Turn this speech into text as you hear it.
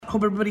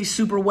Hope everybody's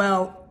super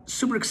well.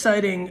 Super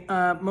exciting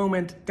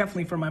moment,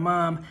 definitely for my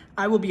mom.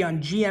 I will be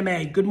on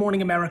GMA, Good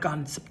Morning America,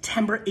 on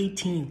September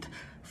 18th,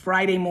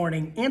 Friday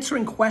morning,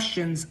 answering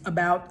questions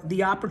about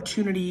the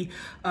opportunity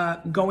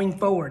going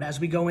forward as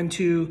we go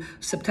into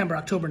September,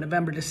 October,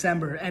 November,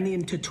 December, and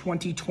into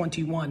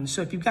 2021.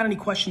 So if you've got any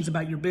questions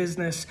about your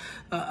business,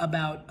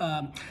 about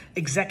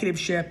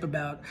executiveship,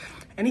 about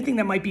anything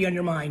that might be on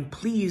your mind,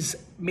 please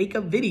make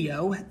a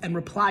video and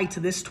reply to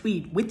this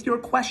tweet with your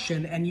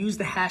question and use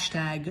the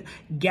hashtag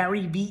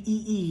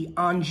GaryVee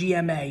on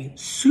GMA.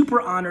 Super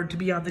honored to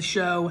be on the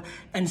show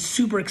and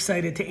super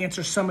excited to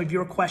answer some of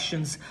your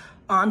questions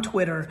on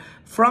Twitter,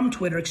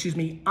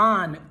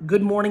 on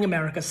Good Morning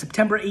America,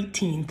 September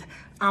 18th.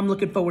 I'm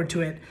looking forward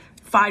to it.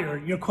 Fire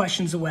your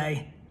questions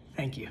away.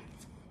 Thank you.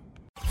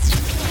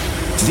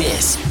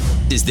 This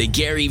is the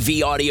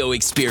GaryVee audio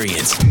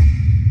experience.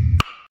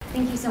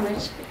 Thank you so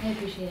much. I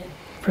appreciate it.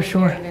 For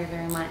sure. Very, very,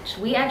 very much.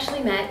 We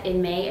actually met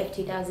in May of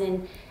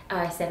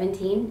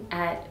 2017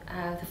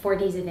 at the 4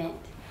 Days event.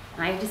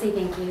 And I have to say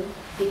thank you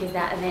because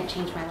that event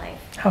changed my life.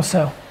 How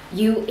so?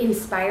 You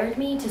inspired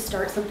me to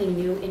start something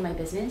new in my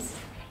business.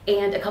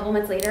 And a couple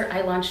months later,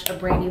 I launched a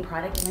brand new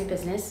product in my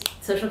business,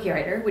 Social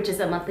Curator, which is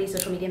a monthly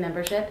social media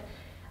membership.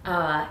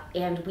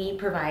 And we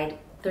provide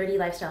 30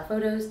 lifestyle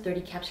photos,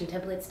 30 caption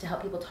templates to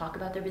help people talk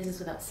about their business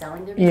without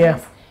selling their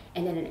business,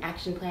 and then an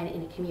action plan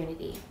in a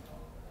community.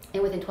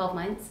 And within 12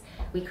 months,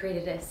 we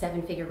created a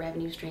 7-figure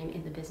revenue stream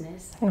in the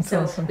business. That's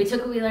awesome. We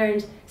took what we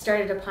learned,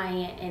 started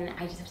applying it, and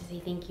I just have to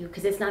say thank you,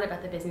 because it's not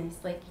about the business.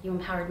 Like, you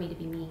empowered me to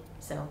be me,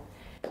 so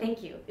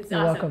thank you. It's You're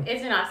awesome. welcome.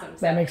 It's been awesome.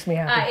 So, that makes me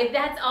happy. If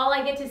that's all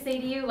I get to say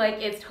to you, like,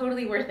 it's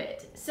totally worth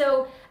it.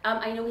 So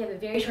I know we have a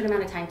very short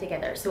amount of time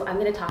together, so I'm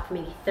going to talk for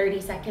maybe 30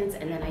 seconds,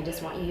 and then I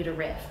just want you to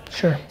riff.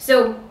 Sure.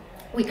 So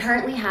we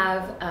currently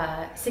have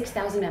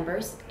 6,000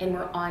 members, and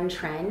we're on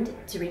trend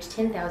to reach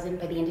 10,000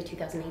 by the end of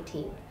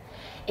 2018.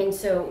 And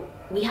so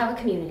we have a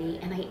community,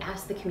 and I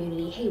asked the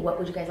community, hey, what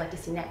would you guys like to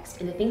see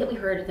next? And the thing that we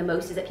heard the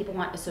most is that people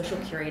want a social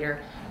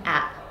curator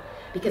app,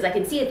 because I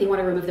can see it, they want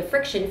to remove the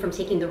friction from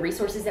taking the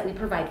resources that we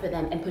provide for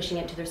them and pushing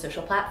it to their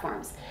social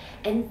platforms.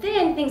 And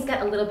then things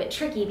got a little bit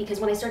tricky, because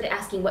when I started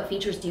asking what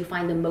features do you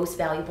find the most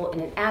valuable in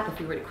an app if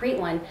we were to create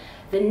one,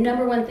 the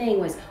number one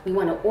thing was we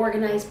want to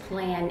organize,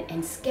 plan,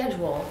 and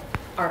schedule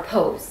our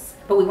posts,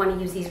 but we want to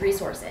use these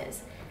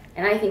resources.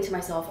 And I think to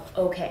myself,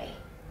 okay.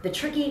 The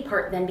tricky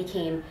part then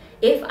became,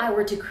 if I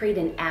were to create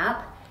an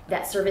app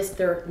that serviced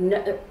their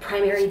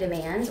primary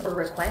demands or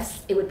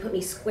requests, it would put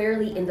me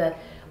squarely in the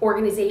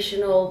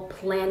organizational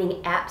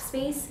planning app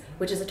space,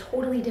 which is a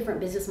totally different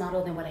business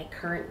model than what I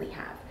currently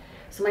have.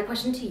 So my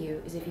question to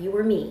you is, if you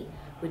were me,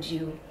 would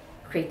you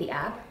create the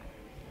app?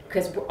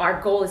 Because our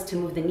goal is to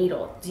move the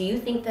needle. Do you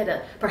think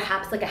that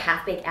perhaps like a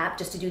half-baked app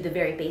just to do the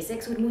very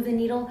basics would move the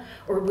needle?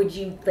 Or would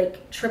you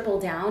like triple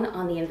down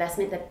on the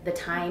investment, the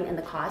time and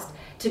the cost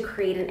to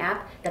create an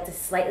app that's a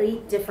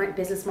slightly different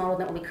business model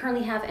than what we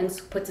currently have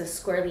and puts us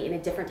squarely in a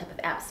different type of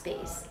app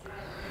space?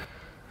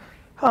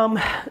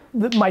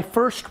 My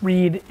first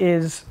read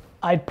is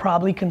I'd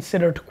probably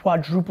consider to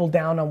quadruple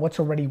down on what's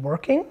already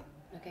working.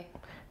 Okay.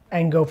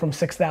 And go from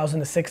 6,000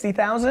 to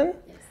 60,000.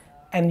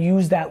 And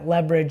use that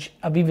leverage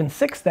of even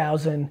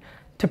 6,000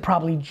 to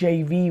probably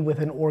JV with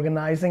an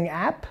organizing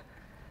app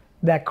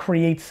that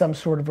creates some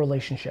sort of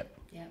relationship.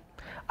 Yeah.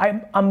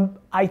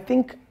 I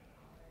think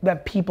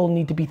that people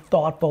need to be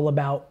thoughtful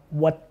about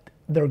what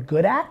they're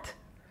good at,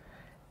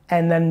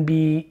 and then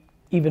be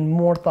even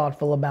more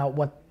thoughtful about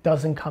what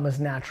doesn't come as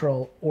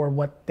natural or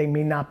what they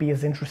may not be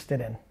as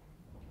interested in.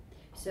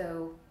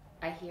 So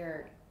I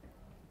hear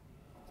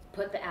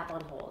put the app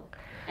on hold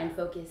and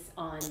focus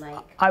on like.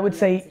 I would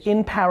say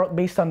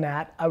based on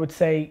that, I would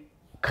say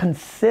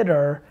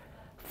consider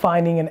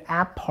finding an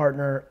app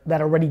partner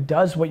that already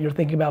does what you're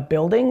thinking about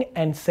building,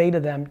 and say to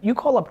them, you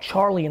call up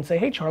Charlie and say,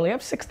 hey Charlie, I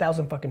have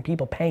 6,000 fucking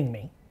people paying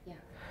me. Yeah.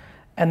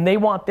 And they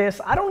want this,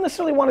 I don't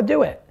necessarily want to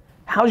do it.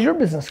 How's your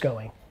business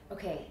going?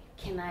 Okay,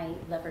 can I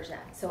leverage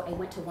that? So I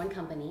went to one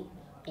company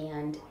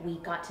and we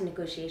got to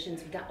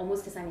negotiations, we got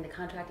almost to signing the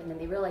contract, and then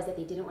they realized that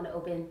they didn't want to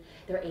open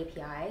their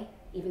API,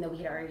 even though we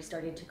had already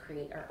started to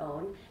create our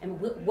own. And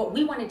what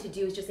we wanted to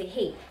do is just say,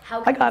 hey,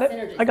 how can we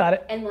synergize? I got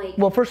it. And like,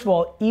 well, first of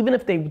all, even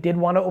if they did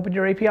want to open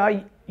your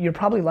API, you're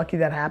probably lucky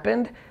that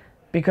happened,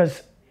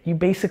 because you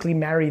basically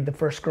married the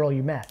first girl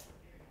you met.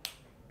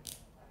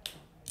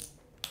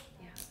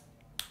 Yeah.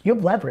 You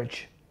have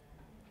leverage.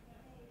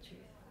 Truth.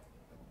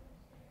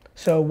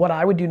 So what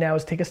I would do now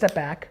is take a step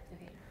back,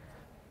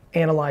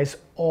 analyze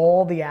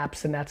all the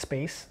apps in that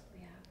space,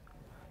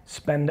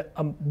 spend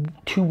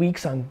 2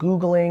 weeks on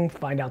Googling,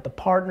 find out the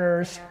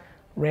partners,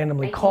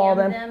 randomly call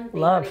them. They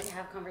Love wanted to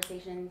have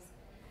conversations.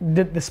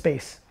 the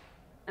space.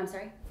 I'm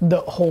sorry?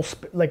 The whole,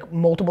 like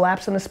multiple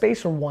apps in the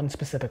space or one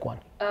specific one?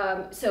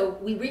 So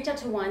we reached out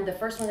to one, the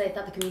first one that I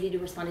thought the community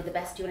responded the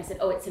best to, and I said,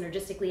 oh, it's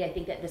synergistically, I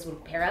think that this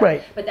would pair up.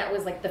 Right. But that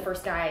was like the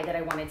first guy that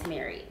I wanted to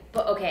marry.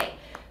 But okay.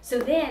 So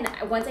then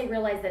once I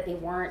realized that they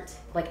weren't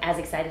like as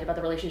excited about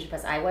the relationship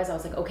as I was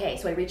like, okay.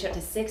 So I reached out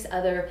to 6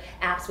 other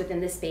apps within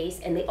this space,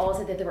 and they all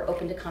said that they were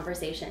open to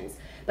conversations.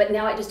 But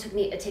now it just took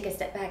me to take a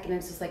step back, and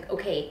it's just like,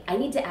 okay, I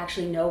need to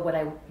actually know what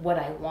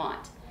I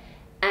want.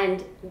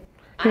 And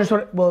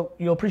well,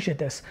 you'll appreciate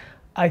this.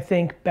 I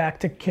think back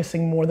to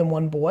kissing more than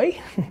one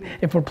boy,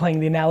 if we're playing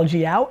the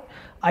analogy out,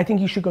 I think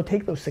you should go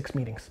take those 6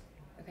 meetings.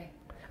 Okay.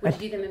 Would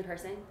you do them in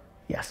person?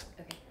 Yes.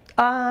 Okay.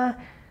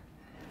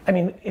 I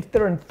mean, if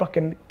they're in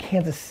fucking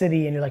Kansas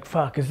City and you're like,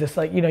 fuck, is this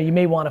like, you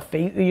may want to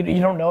you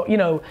don't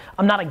know,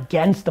 I'm not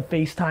against a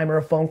FaceTime or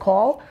a phone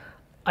call.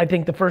 I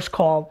think the first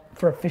call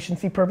for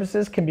efficiency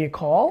purposes can be a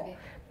call, okay.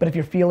 But if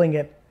you're feeling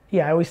it,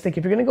 I always think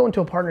if you're gonna go into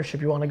a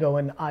partnership, you wanna go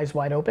in eyes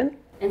wide open.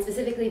 And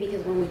specifically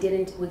because when we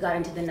got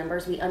into the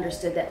numbers, we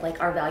understood that like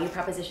our value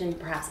proposition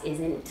perhaps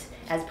isn't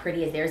as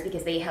pretty as theirs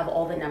because they have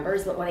all the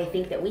numbers. But what I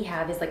think that we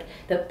have is like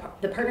the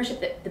partnership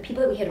that the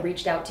people that we had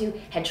reached out to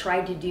had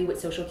tried to do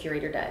what Social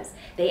Curator does.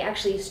 They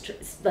actually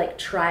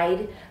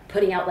tried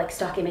putting out like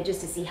stock images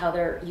to see how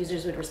their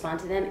users would respond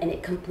to them, and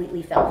it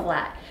completely fell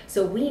flat.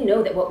 So we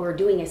know that what we're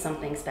doing is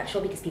something special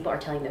because people are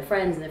telling their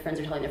friends and their friends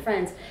are telling their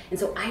friends. And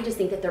so I just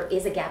think that there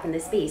is a gap in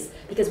this space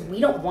because we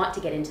don't want to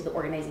get into the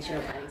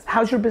organizational planning space.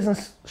 How's your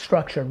business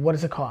structured? What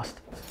does it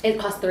cost? It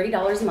costs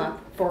 $30 a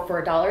month. For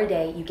 $1 a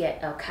day, you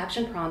get a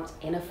caption prompt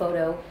and a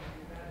photo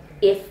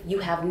if you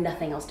have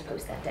nothing else to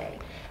post that day.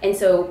 And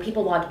so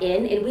people log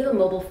in, and we have a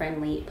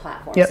mobile-friendly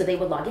platform. Yep. So they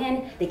would log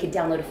in, they could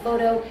download a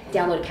photo,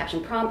 download a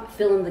caption prompt,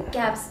 fill in the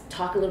gaps,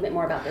 talk a little bit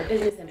more about their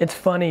business. It's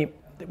funny,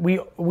 we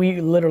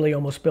literally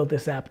almost built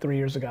this app 3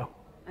 years ago.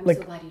 I'm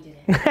so glad you did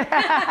it.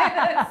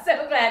 I'm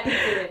so glad you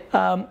did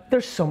it.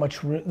 There's so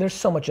much room, there's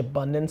so much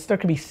abundance. There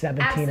could be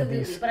 17 Absolutely,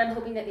 of these. but I'm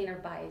hoping that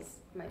Vayner buys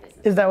my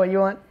business. Is that what you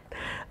want?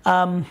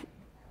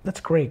 That's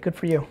great, good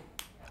for you.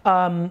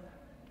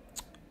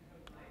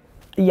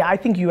 Yeah, I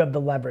think you have the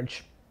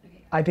leverage.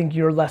 Okay. I think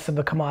you're less of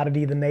a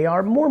commodity than they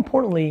are. More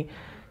importantly,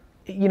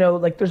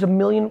 like there's a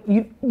million,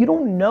 you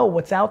don't know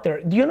what's out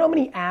there. Do you know how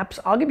many apps?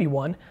 I'll give you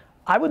one.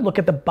 I would look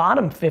at the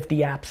bottom 50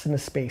 apps in the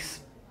space.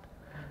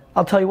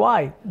 I'll tell you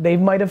why. They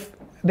might have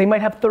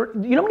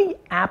 30, you know how many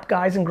app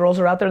guys and girls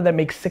are out there that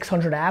make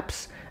 600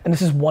 apps? And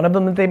this is one of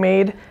them that they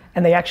made,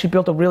 and they actually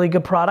built a really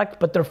good product,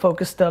 but they're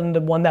focused on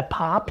the one that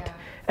popped, yeah.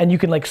 And you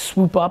can like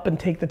swoop up and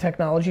take the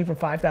technology for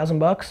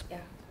 $5,000. Yeah.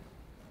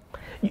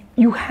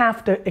 You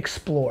have to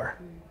explore.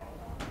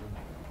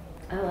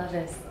 I love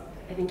this.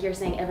 I think you're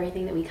saying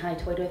everything that we kind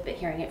of toyed with, but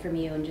hearing it from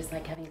you and just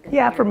like having a good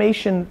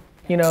affirmation,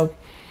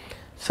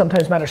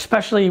 sometimes matters,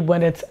 especially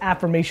when it's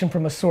affirmation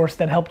from a source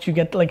that helped you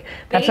get like,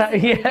 that's how,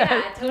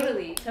 yeah,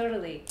 totally.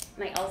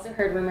 And I also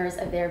heard rumors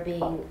of there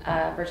being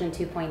version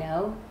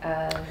 2.0.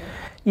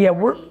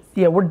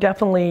 We're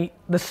definitely,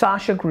 the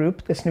Sasha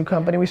Group, this new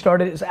company we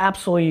started, is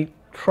absolutely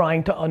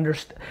trying to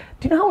understand.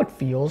 Do you know how it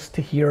feels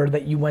to hear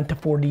that you went to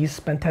 4Ds,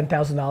 spent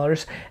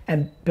 $10,000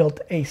 and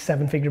built a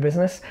 7-figure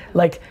business?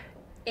 Like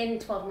in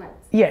 12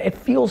 months. Yeah, it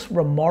feels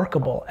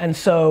remarkable. And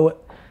so,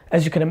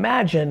 as you can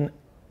imagine,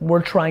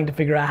 we're trying to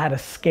figure out how to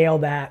scale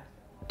that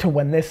to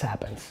when this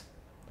happens.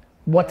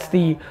 What's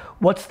the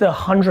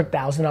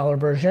 $100,000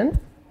 version?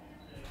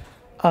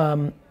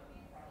 And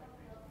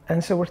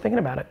so we're thinking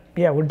about it.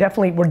 Yeah, we're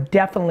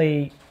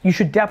definitely, you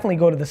should definitely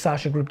go to the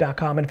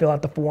sashagroup.com and fill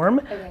out the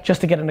form just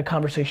to get in a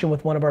conversation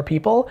with one of our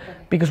people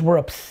because we're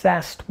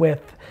obsessed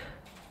with,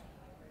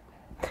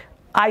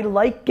 I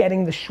like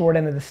getting the short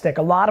end of the stick.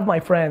 A lot of my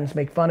friends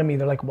make fun of me.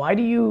 They're like, why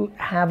do you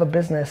have a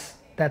business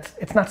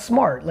it's not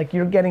smart? Like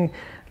you're giving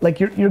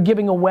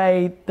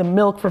away the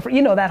milk for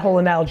free, that whole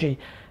analogy.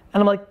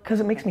 And I'm like, because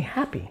it makes me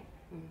happy.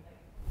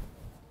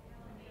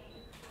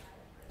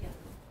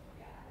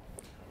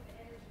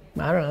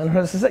 I don't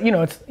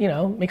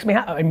know, makes me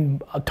happy. I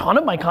mean, a ton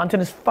of my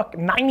content is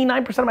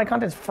 99% of my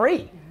content is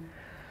free.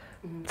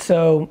 Mm-hmm.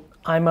 So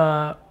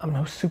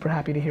I'm super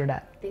happy to hear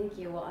that. Thank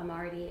you. Well,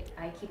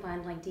 I keep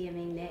on like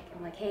DMing Nick.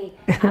 I'm like, hey,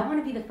 I want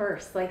to be the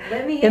first. Like,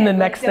 let me in the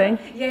next thing.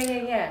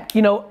 Yeah.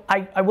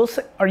 I will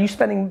say, are you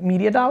spending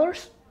media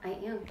dollars? I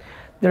am.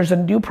 There's a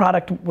new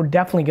product we're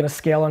definitely going to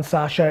scale on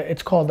Sasha.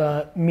 It's called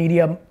a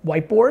media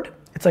whiteboard.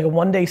 It's like a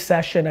 1-day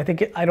session.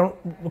 I don't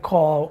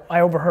recall, I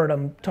overheard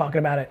him talking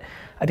about it.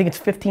 I think it's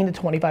 $15,000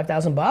 to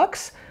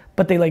 $25,000,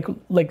 but they like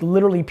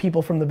literally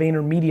people from the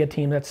Vayner media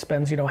team that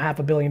spends,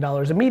 $500 million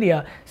in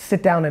media,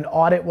 sit down and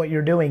audit what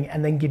you're doing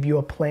and then give you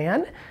a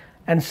plan.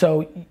 And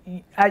so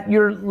at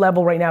your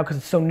level right now, because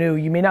it's so new,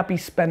 you may not be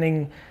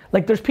spending,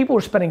 like there's people who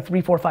are spending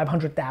 $300,000,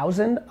 $400,000,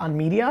 $500,000 on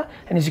media.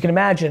 And as you can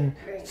imagine,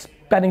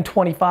 spending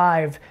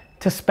 25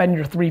 to spend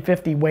your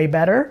 350 way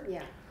better.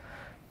 Yeah.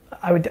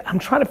 I'm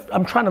trying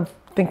to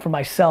think for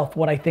myself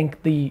what I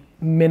think the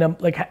minimum,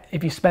 like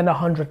if you spend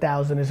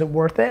 100,000, is it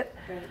worth it?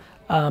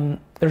 Right.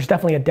 There's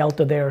definitely a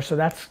delta there, so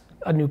that's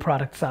a new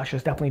product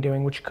Sasha's definitely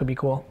doing, which could be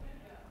cool.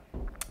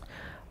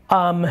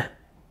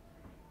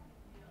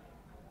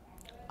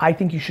 I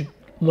think you should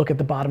look at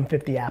the bottom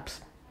 50 apps.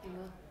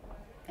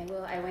 I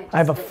will. I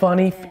have a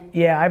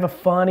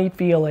funny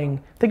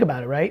feeling. Think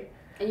about it, right?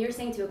 And you're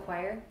saying to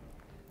acquire?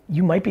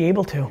 You might be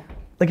able to.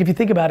 Like if you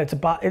think about it,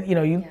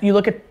 you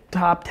look at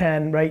top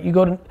 10, right?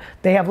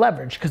 They have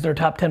leverage because they're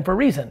top 10 for a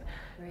reason.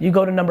 Right. You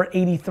go to number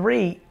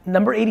 83.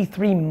 Number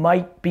 83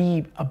 might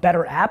be a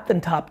better app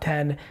than top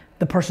 10.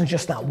 The person's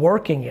just not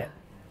working it.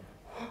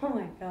 Oh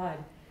my God.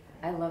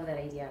 I love that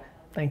idea.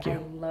 Thank you. I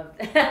love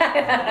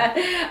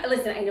that.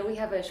 Listen, I know we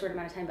have a short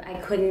amount of time, but I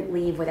couldn't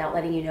leave without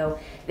letting you know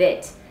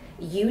that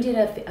you did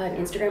an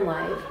Instagram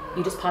Live.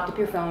 You just popped up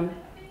your phone.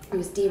 It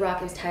was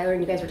D-Rock, it was Tyler,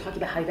 and you guys were talking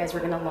about how you guys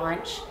were going to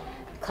launch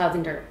Clouds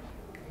and Dirt.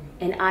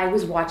 And I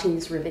was watching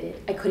this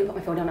riveted. I couldn't put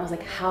my phone down. I was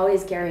like, how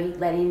is Gary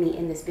letting me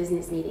in this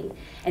business meeting?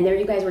 And there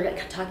you guys were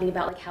talking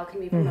about like, how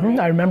can we promote it?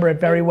 I remember it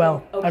very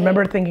well. Okay. I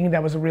remember thinking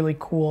that was a really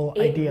cool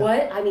idea.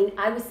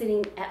 I was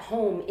sitting at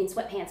home in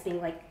sweatpants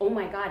being like, oh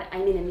my God,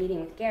 I'm in a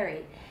meeting with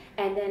Gary.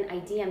 And then I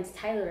DM'd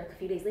Tyler a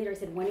few days later. I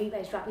said, when are you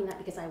guys dropping that?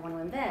 Because I want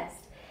to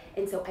invest.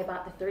 And so I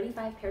bought the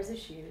 35 pairs of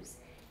shoes,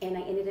 and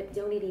I ended up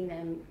donating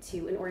them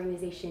to an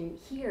organization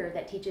here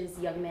that teaches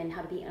young men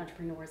how to be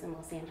entrepreneurs in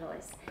Los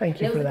Angeles. Thank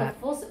you for that.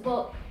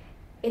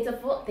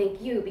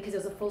 Thank you, because it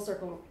was a full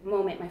circle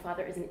moment. My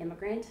father is an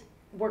immigrant,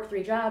 worked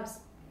 3 jobs,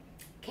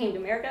 came to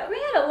America,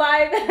 man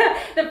alive.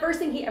 The first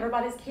thing he ever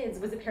bought his kids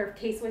was a pair of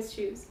K-Swiss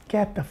shoes.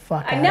 Get the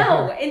fuck out I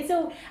know. of here. And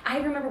so I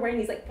remember wearing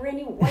these like brand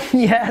new white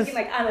shoes. Yes.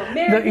 Like, I'm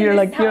American. You're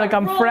like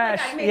I'm fresh.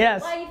 Like, I made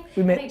yes. life.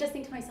 And I just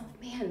think to myself,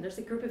 man, there's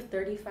a group of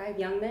 35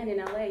 young men in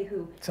LA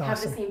who have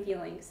the same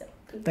feeling. So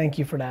thank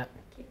you for that.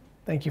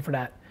 Thank you for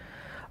that.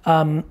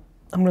 I'm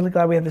really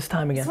glad we had this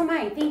time again. So am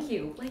I. Thank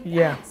you.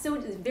 Yeah. So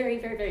very,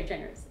 very, very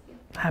generous.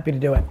 Happy to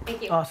do it.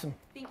 Thank you. Awesome.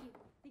 Thank you.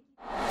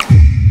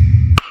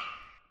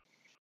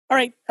 All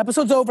right,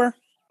 episode's over.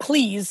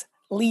 Please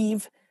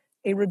leave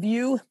a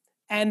review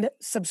and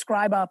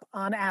subscribe up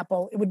on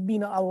Apple. It would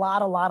mean a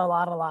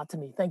lot to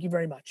me. Thank you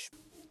very much.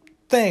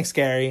 Thanks,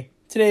 Gary.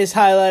 Today's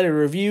highlighted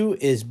review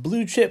is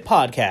Blue Chip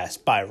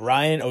Podcast by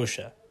Ryan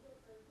Osha.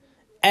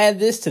 Add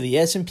this to the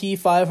S&P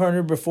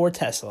 500 before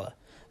Tesla.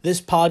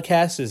 This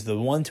podcast is the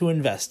one to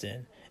invest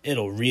in.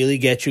 It'll really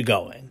get you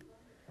going.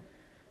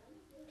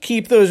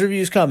 Keep those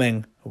reviews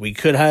coming. We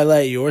could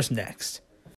highlight yours next.